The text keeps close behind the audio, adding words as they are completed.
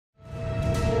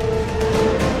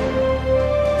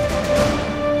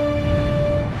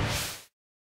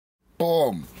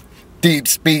Boom.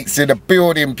 Deepsspeaks in the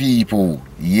building, people.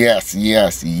 Yes,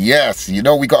 yes, yes. You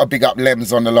know we got to big up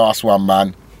Lems on the last one,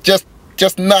 man.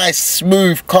 Just nice,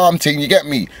 smooth, calm thing, you get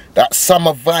me? That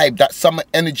summer vibe, that summer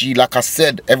energy. Like I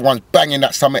said, everyone's banging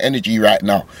that summer energy right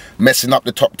now, messing up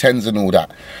the top 10s and all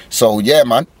that. So yeah,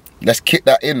 man, let's kick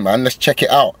that in, man. Let's check it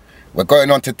out. We're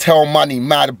going on to Tell Money,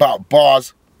 mad about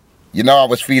bars. You know I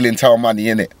was feeling Tell Money,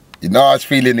 innit? You know I was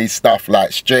feeling his stuff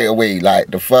like straight away, like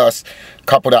the first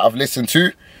couple that I've listened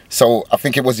to. So I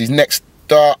think it was his next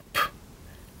up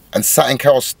and something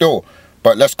else still.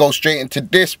 But let's go straight into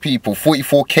this, people.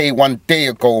 44K 1 day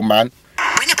ago, man.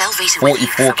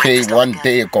 44K 1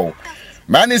 day ago.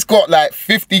 Man, has got like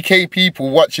 50K people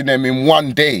watching them in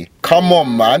 1 day. Come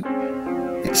on, man.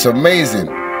 It's amazing.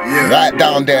 Yeah. Right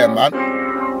down there, man.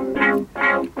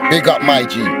 Big up my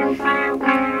G.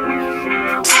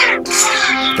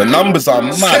 The numbers are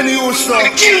mad. Kenny Allstar,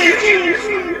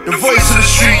 the voice of the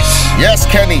streets. Yes,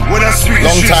 Kenny. When I speak,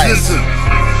 long time. Listen.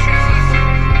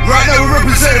 Right now we're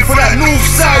representing for that north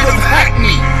side of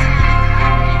Hackney,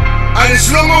 and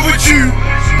it's long overdue,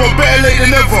 but better late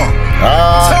than never.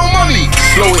 Tell Money.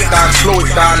 Slow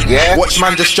it down. Yeah. Watch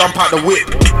man just jump out the whip.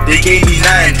 They gave me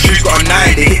 9, Truth got a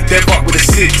 9. They hit Dev up with a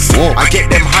 6. Whoa. I get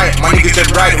them hype, my niggas them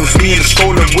right. It was me in the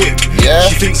stolen whip. Yeah.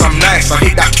 She thinks I'm nice, I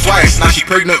hit that twice. Now she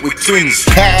pregnant with twins.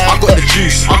 I got the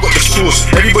juice, I got the sauce.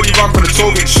 Everybody run for the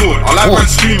 12-inch sword. I like man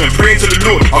screaming, praying to the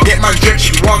Lord. I'll get man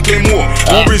drenched if you want game war.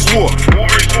 War is war.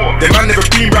 The man never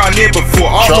been round here before.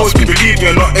 I don't know if you believe me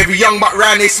or not. Every young buck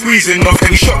round they squeezing off.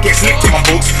 Every shot gets nicked in my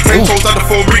books. 10 toes out the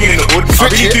phone ringing in the hood. I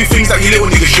really do things that you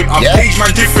little niggas should. I've paged man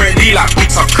differently like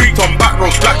books. I've creeped on back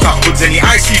roads, blacked out hoods. Any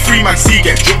IC3 man see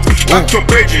get juked. Back your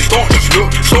bridges, don't just look.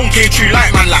 Stone came true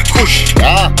like man like Kush.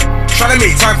 Trying to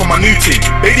make time for my new team.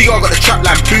 Baby girl got the trap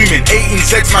line booming. 18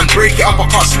 Zeds man break it up. I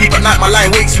can't sleep at night, my line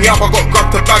wakes me up. I got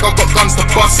grub to bag, I got guns to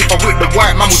bust. If I whip the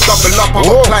white man will double up. I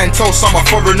got clientele, some are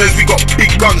foreigners. We got big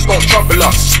guns, don't trouble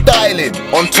us. Styling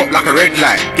on top like a red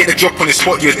light. Get the drop on the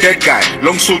spot, you're a dead guy.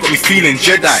 Long sword got me feeling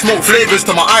Jedi. Smoke flavors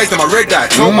to my eyes, then my red eye.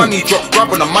 Tell Money drop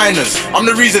grab on the miners. I'm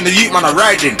the reason the youth man are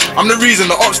riding. I'm the reason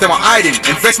the ops them are hiding.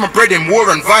 Invest my bread in war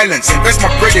and violence. Invest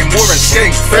my bread in war and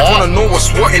skanks. Feds wanna know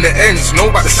what's what in the ends. Know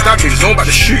about the stabbings, know about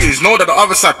the shootings. Know that the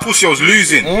other side pussy was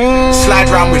losing. Slide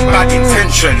round with bad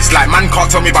intentions. Like man can't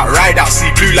tell me about ride out. See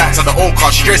blue lights at the old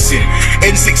car stressing.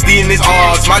 N16 is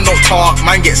ours. Man don't talk,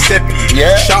 man get steppy.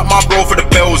 Shout my bro for the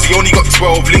bells. He only got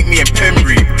 12. Link me in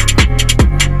Pembury.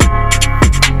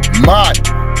 mad.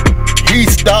 He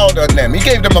styled on them. He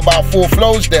gave them about 4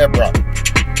 flows there, bro.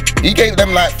 He gave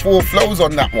them like 4 flows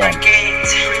on that one.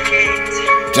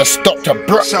 Just stopped to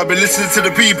bro. Shall be listening to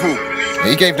the people.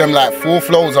 He gave them like 4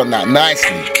 flows on that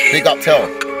nicely. Big up Tell.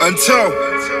 And Tell,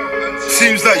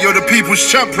 seems like you're the people's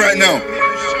champ right now.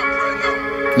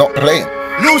 Not playing.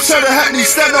 No side of Hackney,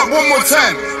 stand up one more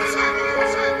time.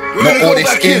 Not all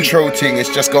this intro thing, it's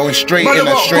just going straight in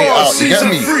and straight out. You get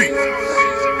me?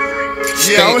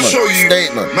 Yeah, I'll show you.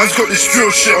 Statement. Man's got this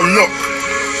drill shit on lock.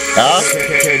 Huh?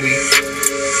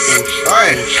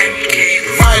 Alright.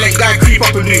 Violent guy creep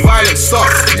up and do violent stuff.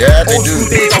 Yeah, they old do. school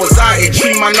days I was out here,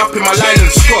 tune man up in my line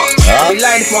and spot. They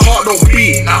line if my heart don't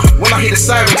beat. When I hear the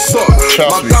siren stop.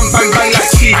 My gun bang bang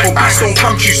like teeth. Or beats don't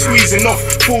come true, squeezing off.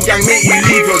 Full gang make you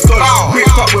leave your dodge.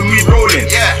 Ripped up when we rolling.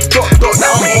 Dot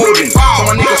that I'm holding. So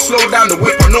my nigga slow down the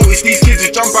whip. I notice these kids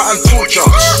will jump out and torture.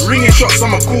 Ringing shots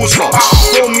on my cool spot.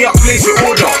 Throw me up, place your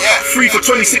order. 3 for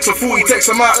 26 or 40 texts.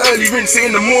 I'm out early, rinse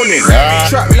it in the morning.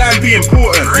 Trap line be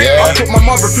important. I put my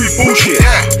mother through bullshit.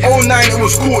 09 it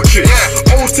was courtship.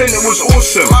 010 it was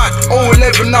awesome.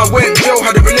 011 I went jail.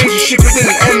 Had a relationship, it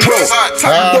didn't end well.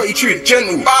 Tap dirty, treat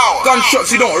gentle.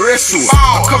 Gunshots, you don't wrestle.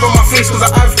 I cover my face cause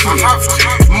I have to.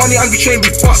 Money hungry chain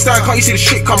be bust down. Can't you see the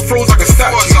shit come froze like a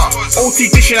statue? OT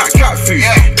dishing out cat food.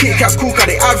 Kit Kats cool cause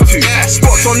they have to.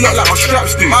 Spots on lock like my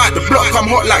straps do. The block come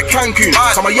hot like Cancun.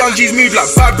 So my young G's move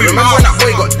like bad boy. Remember when that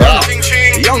boy got done?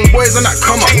 The young boys on that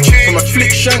come up. From a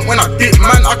flick shank when I dip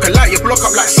man, I can light your block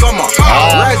up like summer.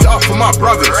 Rise it up for my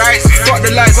brothers. Fuck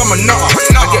the lies, I'm a nutter.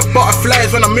 I get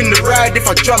butterflies when I'm in the ride. If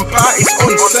I jump out, it's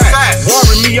on side.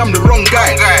 Worry me, I'm the wrong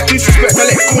guy. Disrespect, I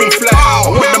let cool fly. I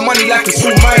want the money like it's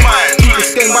all mine. Keep the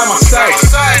stain by my side.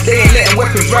 They ain't letting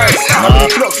weapons rise. How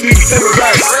many blocks do you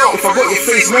terrorize? If I got your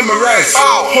face memorized.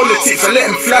 Politics, I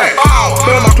let them fly.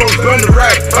 Burn my clothes, burn the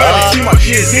ride. Too much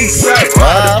years inside.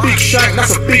 Had a big shank,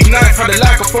 that's a big knife. Had a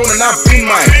microphone and I've been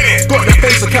mine. Got the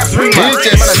face of cats ring mine.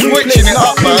 He's just switching it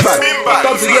up, man.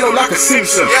 Dubs are yellow like a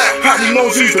Simpson. Hackney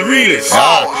knows who's the realest.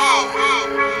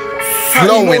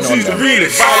 Flowing on them.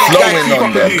 Flowing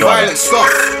on them. Violent stuff.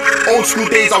 old school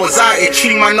days I was out here,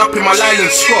 tune man up in my line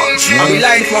and Scott. I be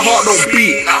lying if my heart don't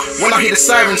beat. When I hear the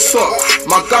siren stop,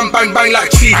 my gun bang bang like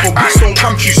chief. Or beats don't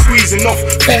come to you squeezing off.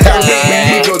 Full gang hate me,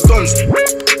 leave your guns.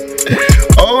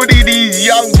 Only these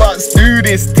young bucks do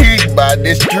this thing, man.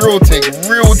 This drill thing,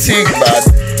 real thing, man.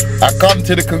 I come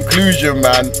to the conclusion,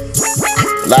 man.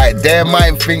 Like, their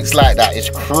mind thinks like that.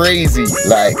 It's crazy.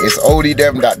 Like, it's only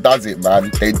them that does it, man.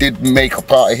 They did make a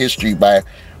part of history by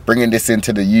bringing this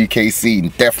into the UK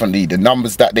scene. Definitely. The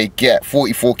numbers that they get,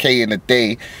 44k in a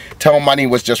day. Tell Money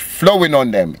was just flowing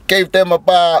on them. It gave them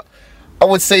about, I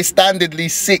would say, standardly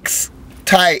 6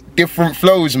 tight different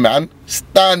flows, man.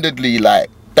 Standardly, like,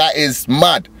 that is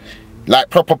mad. Like,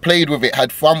 proper played with it,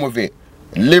 had fun with it.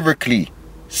 Lyrically.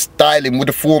 Styling with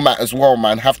the format as well,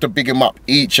 man. Have to big him up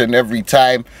each and every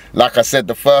time. Like I said,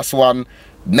 the first one,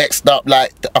 next up,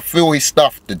 like, I feel his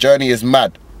stuff. The journey is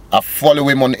mad. I follow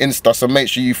him on Insta, so make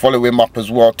sure you follow him up as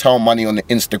well. Tell Money on the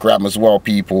Instagram as well,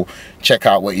 people. Check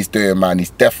out what he's doing, man.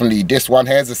 He's definitely, this one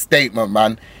here's a statement,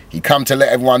 man. He come to let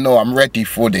everyone know I'm ready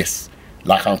for this.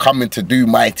 Like, I'm coming to do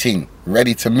my thing.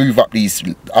 Ready to move up the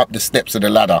steps of the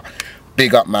ladder.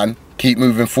 Big up, man. Keep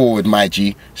moving forward, my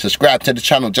G. Subscribe to the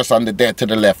channel just under there to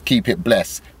the left. Keep it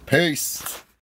blessed. Peace.